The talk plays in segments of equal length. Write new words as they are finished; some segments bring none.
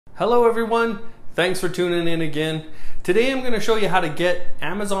Hello everyone, thanks for tuning in again. Today I'm going to show you how to get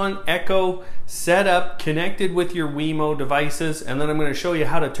Amazon Echo set up, connected with your Wemo devices, and then I'm going to show you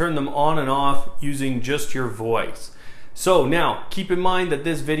how to turn them on and off using just your voice. So now, keep in mind that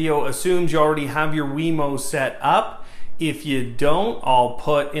this video assumes you already have your Wemo set up. If you don't, I'll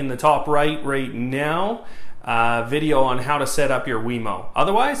put in the top right now a video on how to set up your Wemo.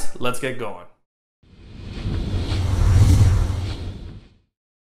 Otherwise, let's get going.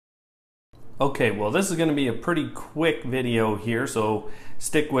 Okay, well this is going to be a pretty quick video here, so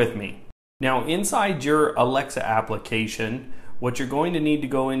stick with me. Now inside your Alexa application, what you're going to need to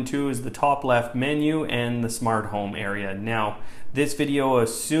go into is the top left menu and the smart home area. Now this video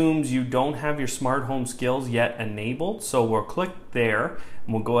assumes you don't have your smart home skills yet enabled, so we'll click there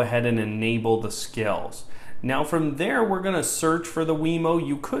and we'll go ahead and enable the skills. Now from there we're going to search for the Wemo.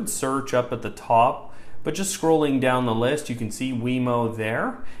 You could search up at the top, but just scrolling down the list, you can see Wemo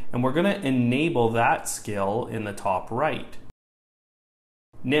there, and we're going to enable that skill in the top right.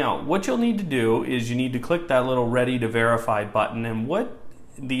 Now, what you'll need to do is you need to click that little Ready to Verify button, and what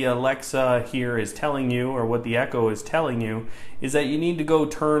the Alexa here is telling you, or what the Echo is telling you, is that you need to go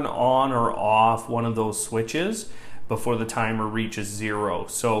turn on or off one of those switches before the timer reaches 0.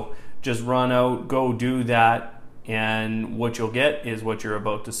 So just run out, go do that, and what you'll get is what you're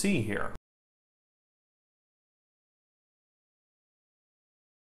about to see here.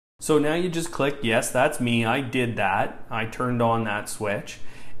 So now you just click, yes, that's me, I did that, I turned on that switch,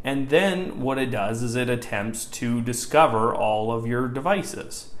 and then what it does is it attempts to discover all of your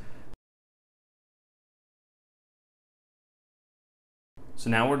devices. So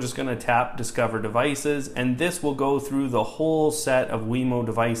now we're just going to tap Discover Devices, and this will go through the whole set of Wemo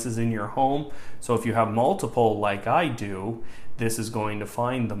devices in your home. So if you have multiple like I do, this is going to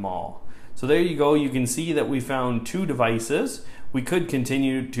find them all. So there you go, you can see that we found 2 devices. We could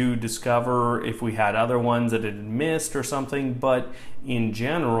continue to discover if we had other ones that it had missed or something, but in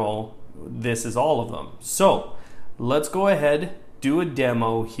general, this is all of them. So let's go ahead, do a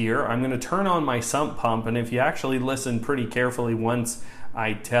demo here. I'm going to turn on my sump pump, and if you actually listen pretty carefully once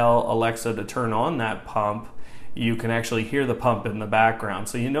I tell Alexa to turn on that pump, you can actually hear the pump in the background.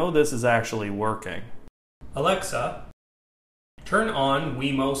 So you know this is actually working. Alexa, turn on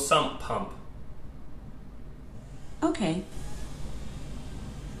Wemo sump pump. Okay.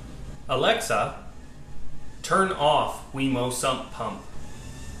 Alexa, turn off Wemo sump pump.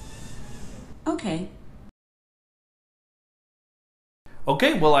 Okay.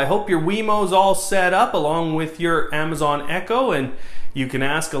 Okay, well I hope your Wemo's all set up along with your Amazon Echo, and you can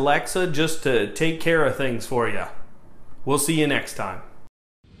ask Alexa just to take care of things for you. We'll see you next time.